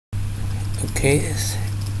Okay,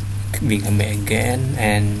 we come back again,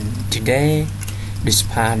 and today this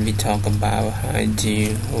part we talk about how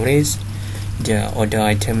to list the order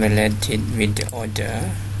item related with the order.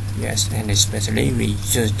 Yes, and especially we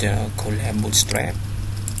use the collab bootstrap.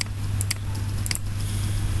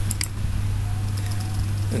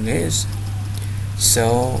 Okay,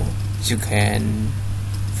 so you can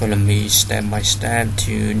follow me step by step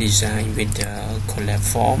to design with the collab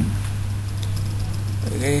form.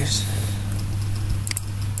 Okay.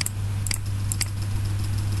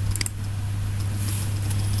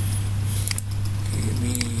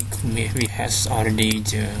 We has already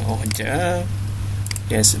the order.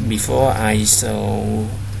 Yes, before I saw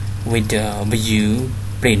with the view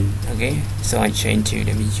print. Okay, so I change to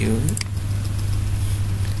the view.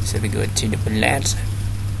 So we go to the palette,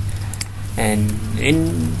 and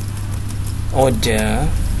in order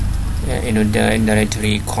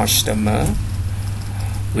directory customer,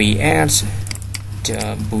 we add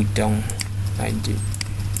the button like this.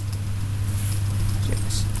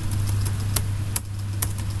 Yes.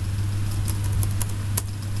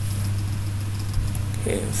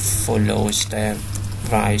 Okay, follow step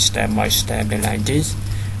by step like this,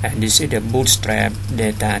 and this is the bootstrap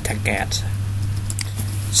data target.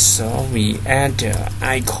 So we add the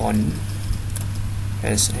icon.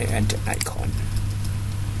 As I add the icon.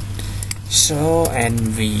 So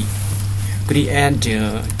and we create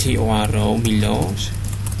the TOR row below.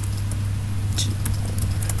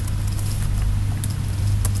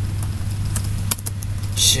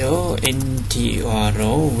 So in TOR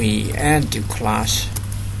row we add the class.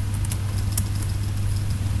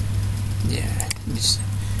 Yeah, this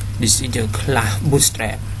is the class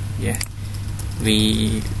bootstrap. Yeah.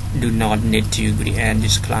 We do not need to create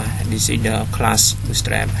this class. This is the class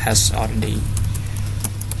bootstrap has already.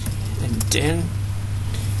 And then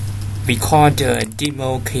we call the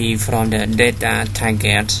demo key from the data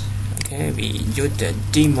target. Okay, we use the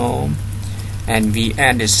demo and we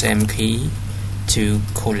add the same key to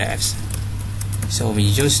collapse. So we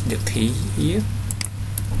use the key here.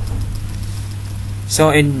 So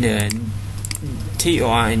in the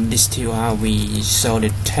TOR, in this TOR, we show the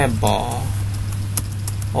table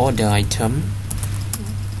order item.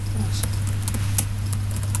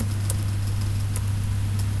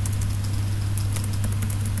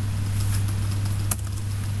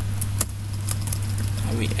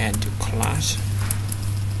 We add the class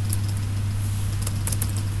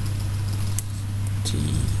T.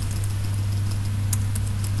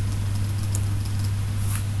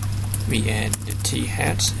 We add the T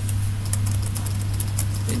heads.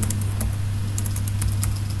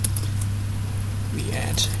 We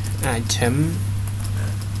add item.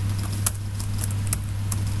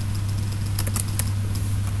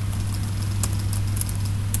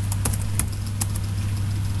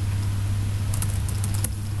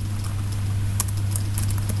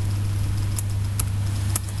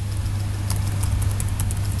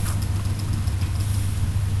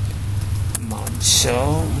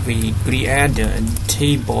 So we create the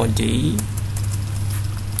T body.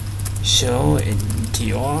 So in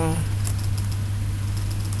TOR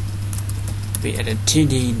we add a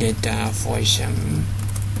TD data function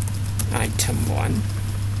item 1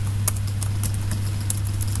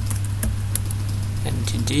 and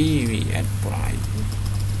TD we add price.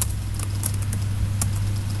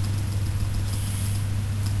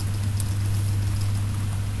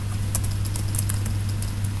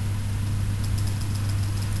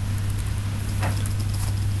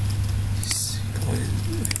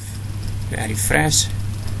 I refresh,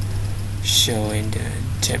 showing the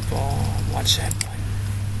table what's happened.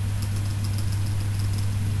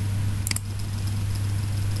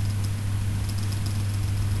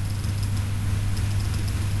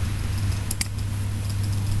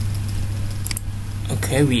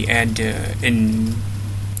 Okay, we add the in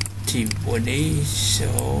T body,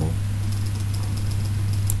 so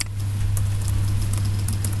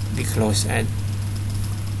we close at.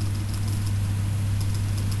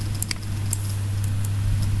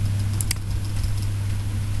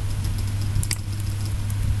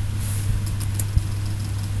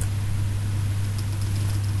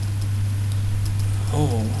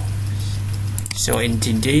 So in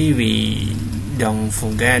TD we don't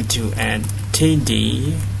forget to add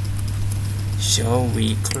TD, so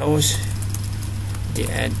we close the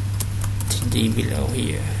add TD below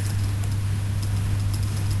here.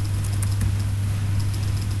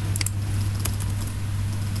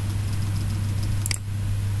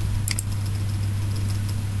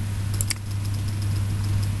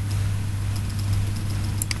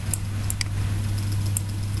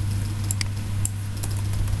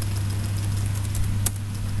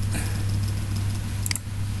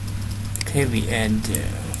 Okay, we add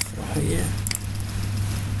from here.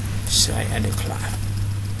 So I add a class.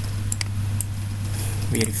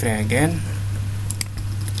 We refresh again.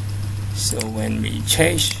 So when we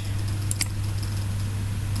change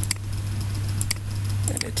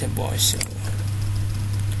the table, so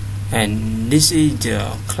and this is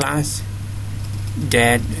the class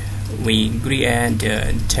that we create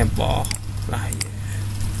the table like.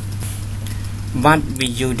 But we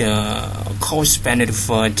use the code span to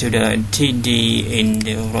refer to the TD in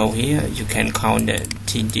the row here. You can count the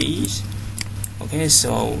TDs. Okay,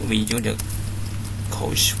 so we use the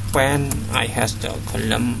code span. I has the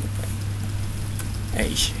column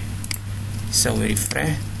H. So we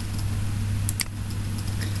refresh.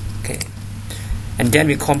 Okay, and then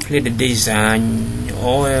we complete the design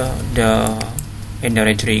or the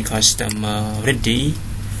indirectory customer ready.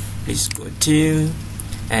 Please go to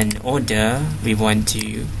and order. We want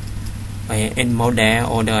to in model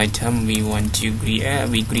order item. We want to create.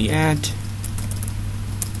 We create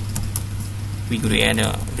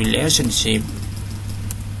a relationship.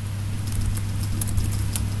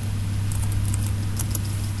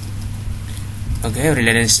 Okay,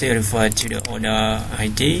 relationship refer to the order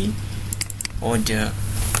ID or the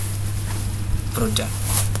product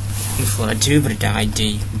refer to product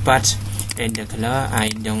ID, but in the color I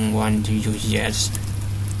don't want to use yet.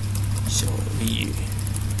 So we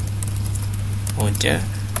order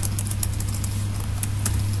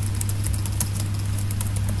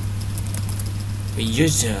we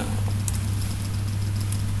use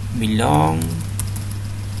belong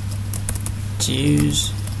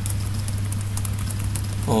choose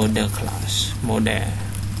order class model,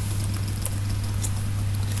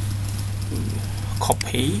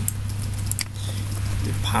 copy,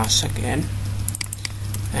 we pass again,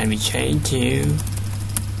 and we change to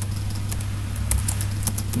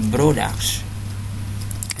products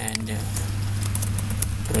and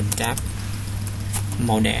product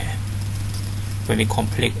model. When we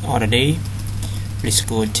complete already, please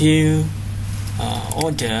go to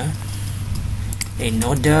order. In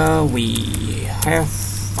order, we have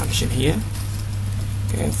function here.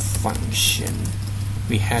 Okay, function.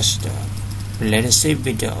 We have the relationship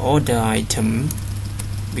with the order item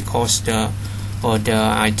because the order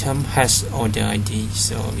item has order ID.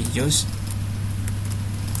 So we use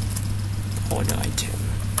order item.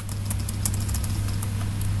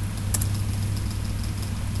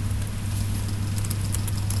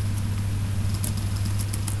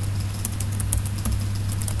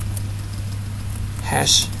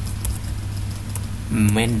 Has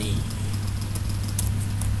many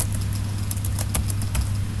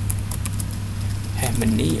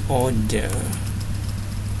order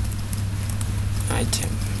item.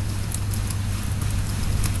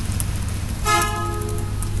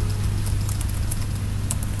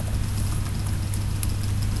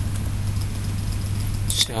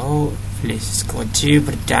 So let's go to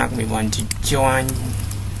product. We want to join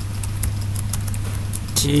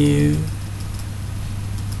to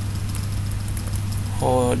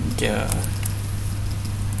order.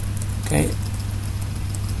 Okay,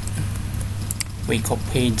 we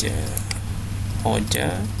copy the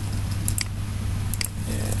order,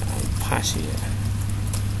 pass here.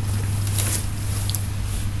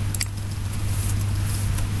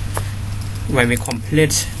 When we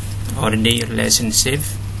complete already relationship,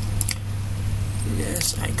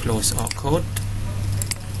 yes, I close our code.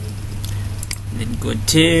 Then go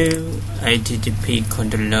to HTTP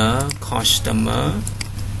controller customer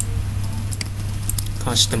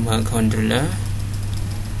controller.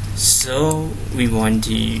 So we want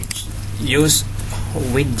to use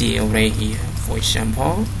with the array here. For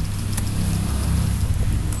example,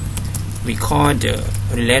 we call the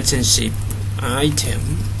relationship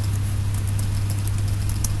item.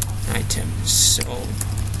 So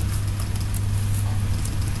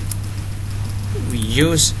we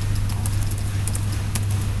use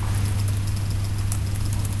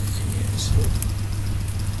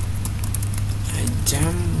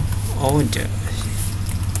item order.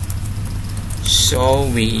 So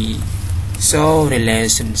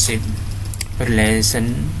relation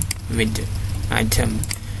with item.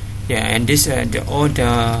 Yeah, and this the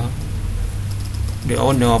owner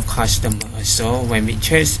of customer. So when we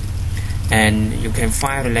choose, and you can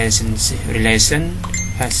find relation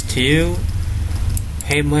has two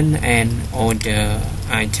payment and order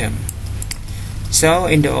item. So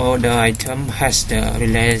in the order item has the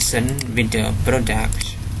relation with the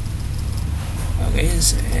product. Okay,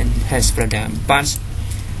 and has product, but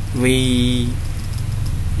we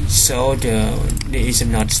so the is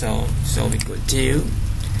not so. So we go to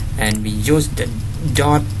and we use the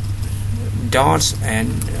dots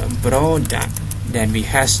and product, then we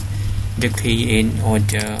has the key in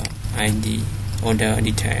order ID, order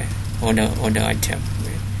detail, order item.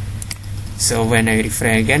 So when I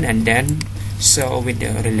refresh again, and then show with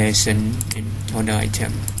the relation in order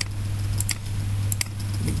item.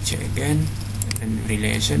 We check again and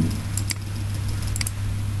relation.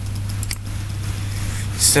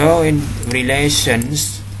 So in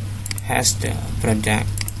relations has the product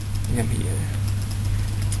here,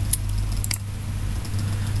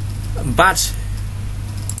 but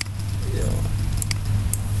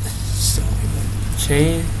so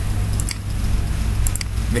change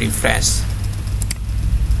refresh.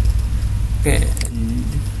 Okay,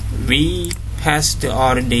 we passed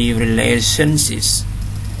already relationships,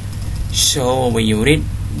 so we read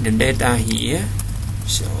the data here.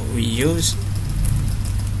 So we use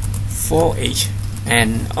for each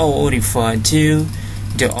and all refer to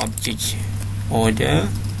the object order.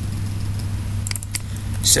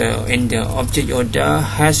 So in the object order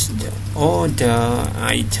has the order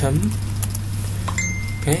item.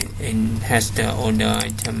 Okay, and has the order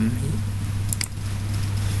item.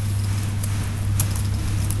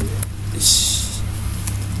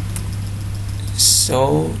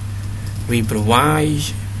 So we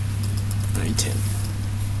provide item.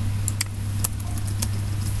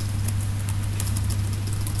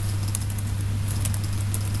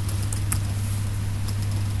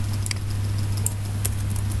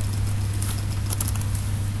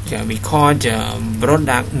 Yeah, we call the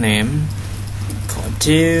product name called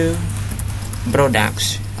to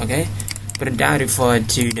products. Okay, product refer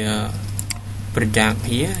to the product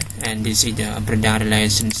here, and this is the product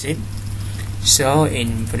relationship. So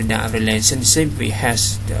in product relationship we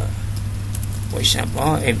has the, for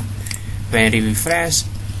example, if when we refresh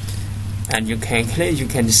and you can click, you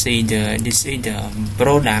can see the this is the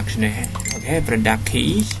product name. Okay, product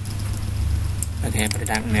key. Okay,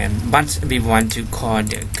 product name, but we want to call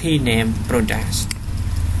the key name products.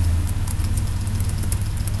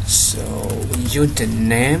 So we use the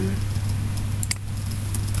name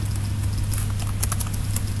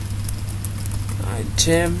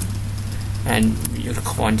item and use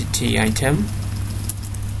quantity item.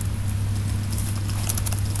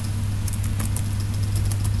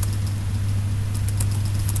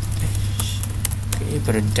 Okay,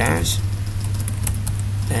 products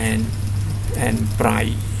and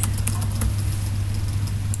price.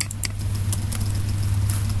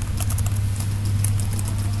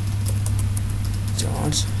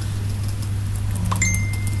 Just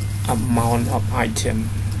amount of item.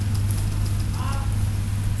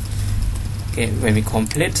 Okay, when we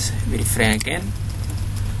complete, we refresh again.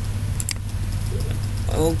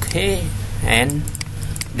 Okay, and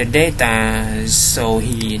the data show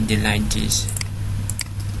here like this.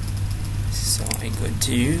 So I go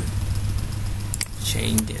to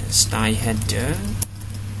change the style header.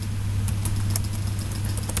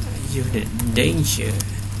 I use the danger.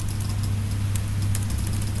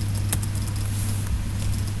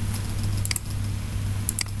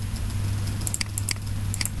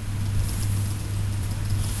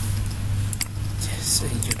 So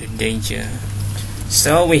use the danger.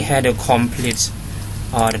 So we had a complete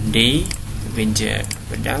already with the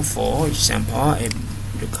product. For example, if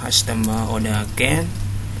the customer order again.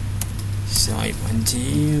 So I want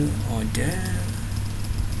to order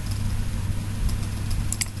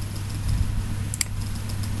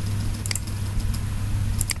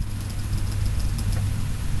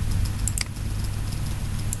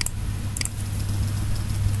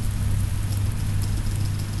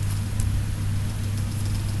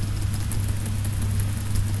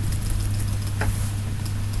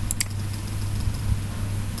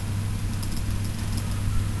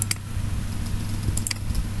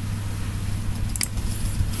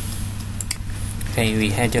okay, we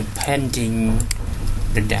had a pending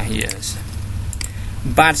the years.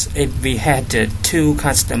 But if we had two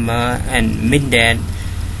customer and mean that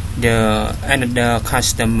the another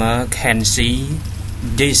customer can see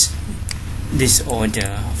this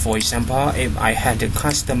order. For example, if I had a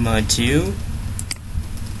customer too,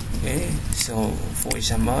 okay, so for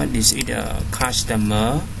example this is the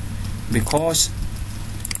customer, because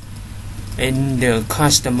in the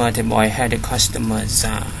customer table I had a customer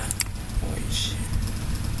ZA.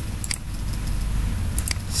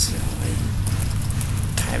 So I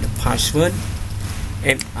type the password.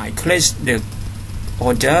 If I click the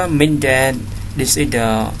order, mean that this is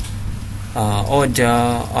the order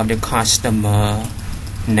of the customer,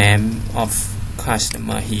 name of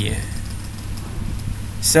customer here.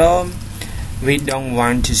 So we don't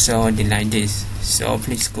want to show it like this, so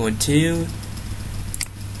please go to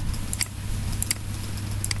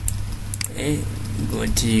Okay, go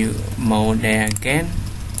to mode there again,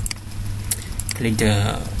 click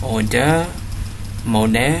the order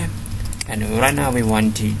mode there, and right now we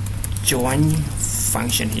want to join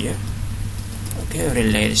function here. Okay,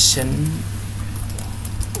 relation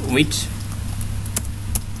with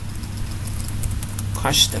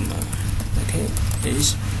customer. Okay,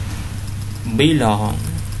 is belong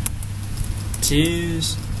to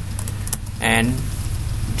and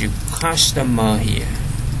the customer here,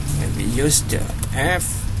 and we use the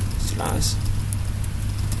f/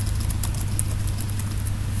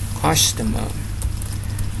 customer,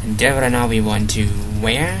 and then right now we want to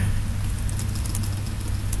where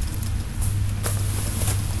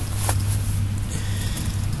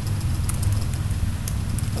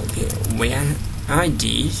where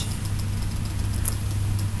ID,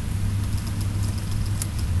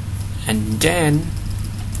 and then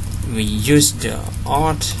we use the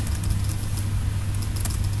auth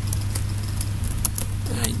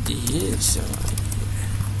ID. So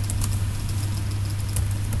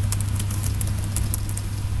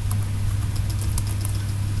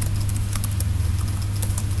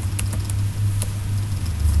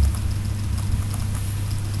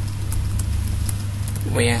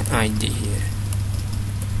where ID here.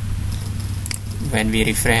 When we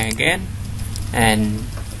refresh again, and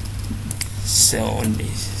so on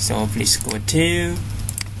this, so please go to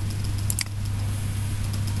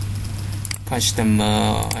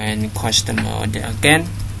customer and customer order again,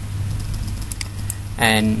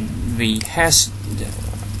 and we has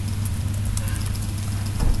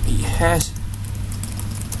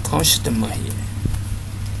customer here.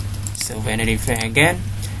 So when I refresh again,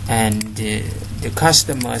 and the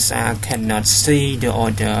customers cannot see the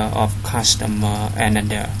order of customer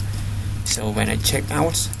another. So when I check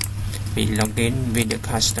out, we log in with the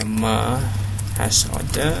customer has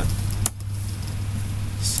order.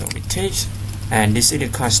 So we take, and this is the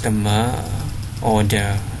customer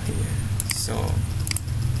order here. So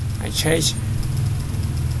I change,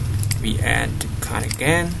 we add the card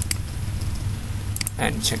again,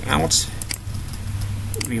 and check out.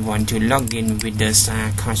 We want to log in with the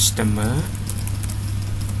customer.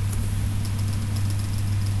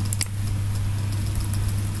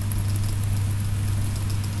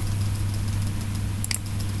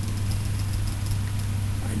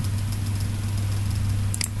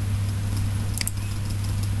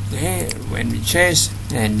 Okay, when we change,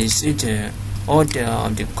 and this is the order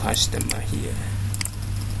of the customer here,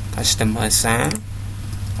 customer SAR.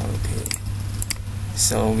 Okay,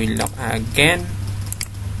 so we log again,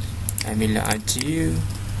 and we log out to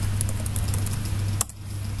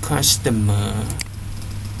customer,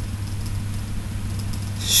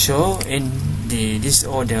 show in the this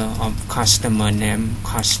order of customer name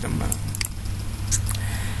customer.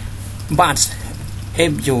 But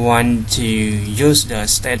if you want to use the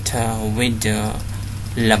status with the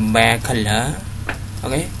label color,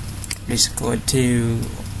 okay, let's go to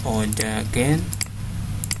order again.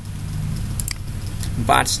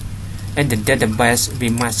 But in the database, we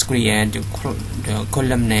must create the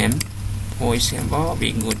column name. For example,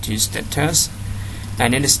 we go to status,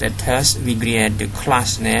 and in the status, we create the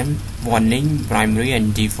class name, warning, primary,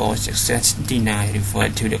 and default success denied, refer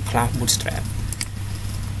to the class bootstrap.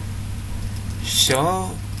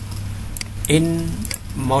 So in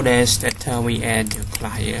model status, we add the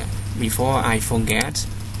class here. Before I forget,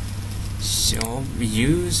 so we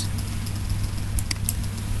use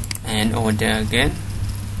and order again.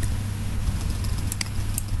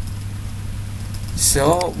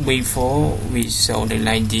 So before we show the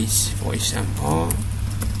like this, for example,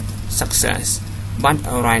 success, but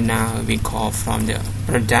right now we call from the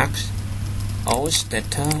product, all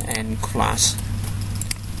status and class.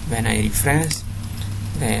 When I refresh,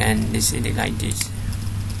 and this is like this.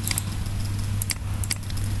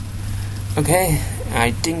 Okay,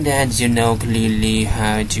 I think that you know clearly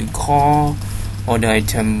how to call order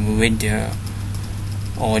item with the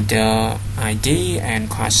order ID and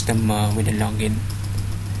customer with the login.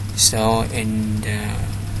 So in the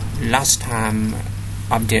last time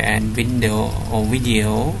of the end window or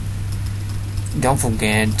video, don't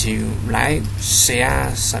forget to like,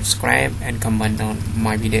 share, subscribe, and comment on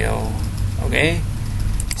my video. Okay,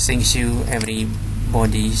 thank you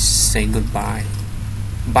everybody, say goodbye,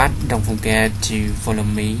 but don't forget to follow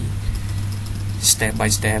me step by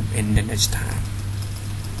step in the next time.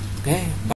 Okay, bye.